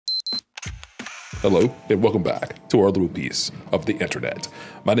Hello, and welcome back to our little piece of the internet.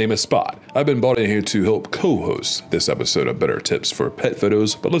 My name is Spot. I've been brought in here to help co-host this episode of Better Tips for Pet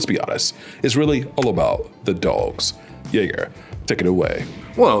Photos, but let's be honest, it's really all about the dogs. Yeager, take it away.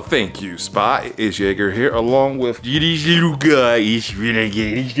 Well, thank you, Spot. It's Yeager here, along with this little guy. He's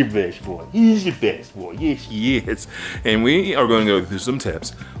renegade. He's the best boy. He's the best boy. Yes, he is. And we are going to go through some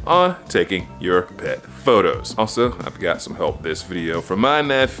tips on taking your pet photos. Also, I've got some help this video from my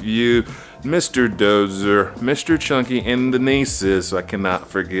nephew, Mr. Dozer, Mr. Chunky, and the nieces, so I cannot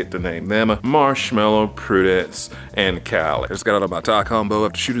forget to name them, Marshmallow, Prudence, and Callie. I just got out of my tie combo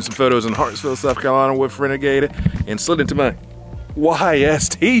after shooting some photos in Hartsville, South Carolina with Renegade, and slid into my YS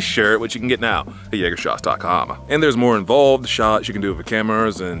t-shirt, which you can get now at YeagerShots.com. And there's more involved shots you can do with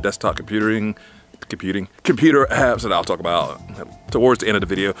cameras and desktop computer apps that I'll talk about towards the end of the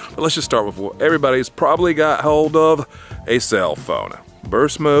video. But let's just start with what everybody's probably got hold of: a cell phone.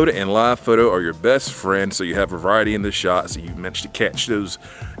 Burst mode and live photo are your best friend, so you have variety in the shot, so you manage to catch those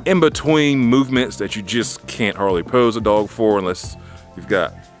in-between movements that you just can't hardly pose a dog for unless you've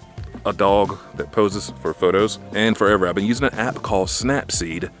got a dog that poses for photos. And forever, I've been using an app called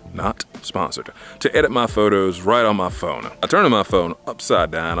Snapseed, not sponsored, to edit my photos right on my phone. I turn my phone upside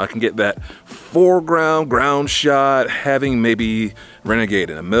down. I can get that foreground ground shot, having maybe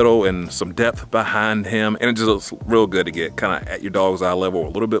Renegade in the middle and some depth behind him, and it just looks real good to get kind of at your dog's eye level or a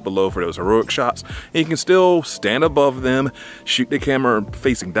little bit below for those heroic shots. And you can still stand above them, shoot the camera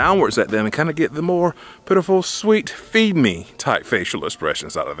facing downwards at them, and kind of get the more pitiful, sweet, feed me type facial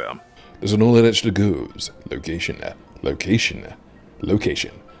expressions out of them. There's an all that extra goes. Location, location,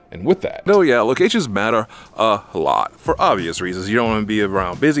 location. And with that, oh yeah, locations matter a lot for obvious reasons. You don't want to be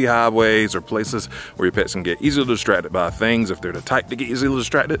around busy highways or places where your pets can get easily distracted by things if they're the type to get easily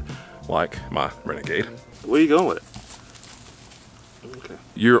distracted, like my Renegade. Where are you going with it? Okay.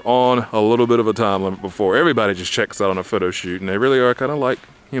 You're on a little bit of a time limit before everybody just checks out on a photo shoot, and they really are kind of like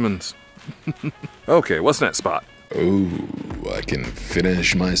humans. Okay, what's next, Spot? oh, I can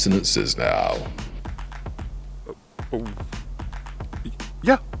finish my sentences now.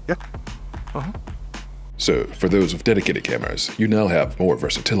 Yeah. So, for those with dedicated cameras, you now have more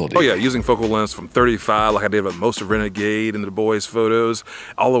versatility. Oh yeah, using focal lengths from 35, like I did with most of Renegade and the boys' photos,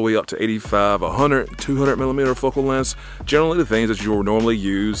 all the way up to 85, 100, 200 millimeter focal lengths. Generally the things that you would normally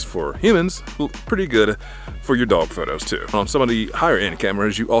use for humans, look pretty good for your dog photos too. On some of the higher end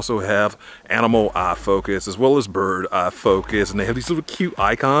cameras, you also have animal eye focus as well as bird eye focus, and they have these little cute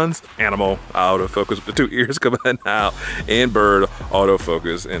icons: animal autofocus with the two ears coming out, and bird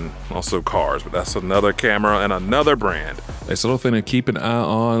autofocus, and also cars, but that's another camera and another brand. A subtle thing to keep an eye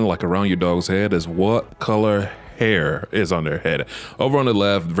on, like around your dog's head, is what color hair is on their head. Over on the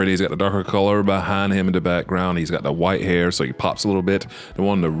left, Freddy's got the darker color. Behind him in the background, he's got the white hair, so he pops a little bit. The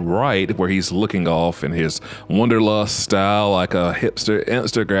one on the right, where he's looking off in his wanderlust style, like a hipster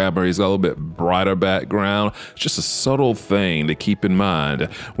Instagrammer, he's got a little bit brighter background. It's just a subtle thing to keep in mind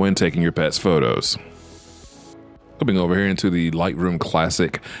when taking your pet's photos. Flipping over here into the Lightroom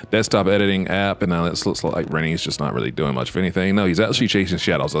Classic desktop editing app, and now this looks like Rennie's just not really doing much of anything. No, he's actually chasing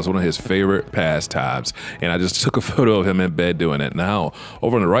shadows. That's one of his favorite pastimes, and I just took a photo of him in bed doing it. Now,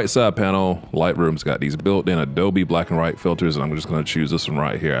 over on the right side panel, Lightroom's got these built-in Adobe black and white filters, and I'm just going to choose this one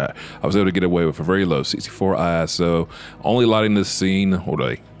right here. I was able to get away with a very low 64 ISO, only lighting this scene,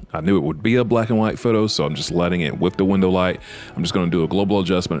 I knew it would be a black and white photo, so I'm just letting it with the window light. I'm just going to do a global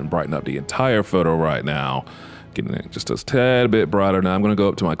adjustment and brighten up the entire photo right now. Getting it just a tad bit brighter. Now I'm going to go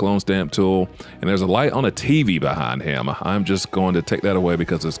up to my clone stamp tool, and there's a light on a TV behind him. I'm just going to take that away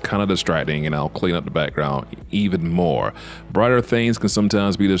because it's kind of distracting, and I'll clean up the background even more. Brighter things can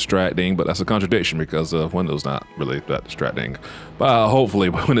sometimes be distracting, but that's a contradiction because the window's not really that distracting. But hopefully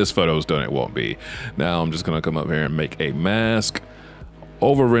when this photo's done, it won't be. Now I'm just going to come up here and make a mask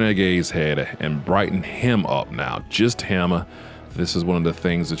over Renegade's head and brighten him up now, just him. This is one of the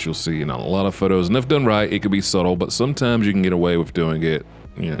things that you'll see in a lot of photos, and if done right, it could be subtle, but sometimes you can get away with doing it,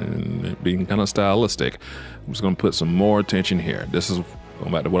 being kind of stylistic. I'm just going to put some more attention here. This is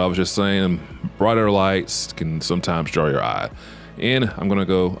going back to what I was just saying. Brighter lights can sometimes draw your eye, and I'm going to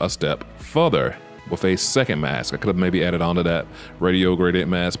go a step further with a second mask. I could have maybe added onto that radio gradient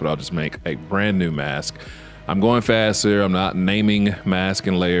mask, but I'll just make a brand new mask. I'm going faster. I'm not naming mask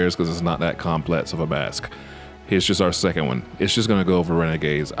and layers because it's not that complex of a mask. Here's just our second one. It's just gonna go over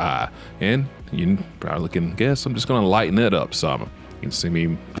Renegade's eye. And you probably can guess, I'm just gonna lighten it up some. You can see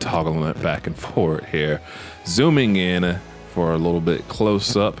me toggling it back and forth here. Zooming in for a little bit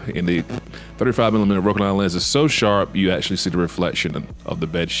close up. And the 35mm Rokinon lens is so sharp, you actually see the reflection of the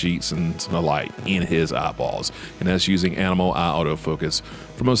bed sheets and some of the light in his eyeballs. And that's using animal eye autofocus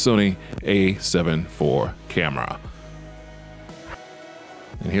from a Sony A7iv camera.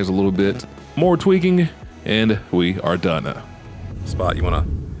 And here's a little bit more tweaking, and we are done. Spot, you wanna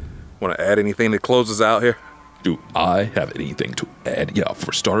add anything that closes out here? Do I have anything to add? Yeah,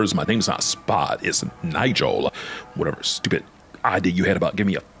 for starters, my name's not Spot, it's Nigel. Whatever stupid idea you had about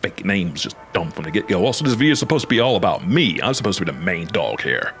giving me a fake name was just dumb from the get-go. Also, this video is supposed to be all about me. I'm supposed to be the main dog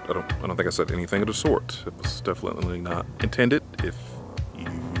here. I don't think I said anything of the sort. It was definitely not intended. If you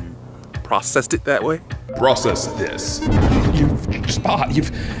processed it that way. Process this.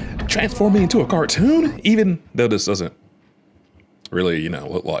 You've transformed me into a cartoon? Even though this doesn't really,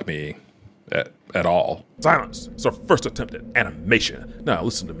 look like me at all. Silence. It's our first attempt at animation. Now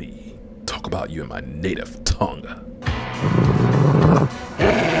listen to me talk about you in my native tongue.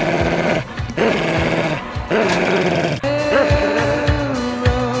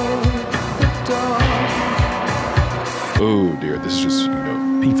 Oh dear, this is just,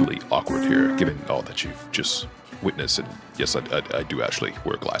 painfully awkward here, given all that you've just witnessed. And yes, I do actually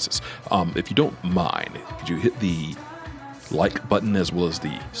wear glasses. If you don't mind, could you hit the like button as well as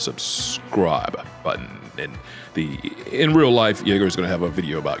the subscribe button? And in real life, Yeager is going to have a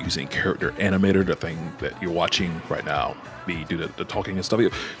video about using Character Animator, the thing that you're watching right now, me do the talking and stuff.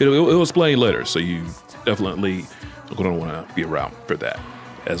 It'll explain later, so you definitely are going to want to be around for that.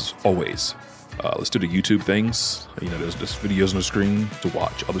 As always, let's do the YouTube things. There's just videos on the screen to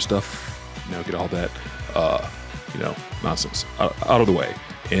watch other stuff. Get all that, nonsense out of the way,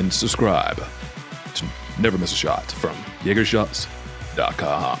 and subscribe to never miss a shot from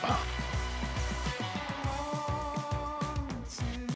YeagerShots.com.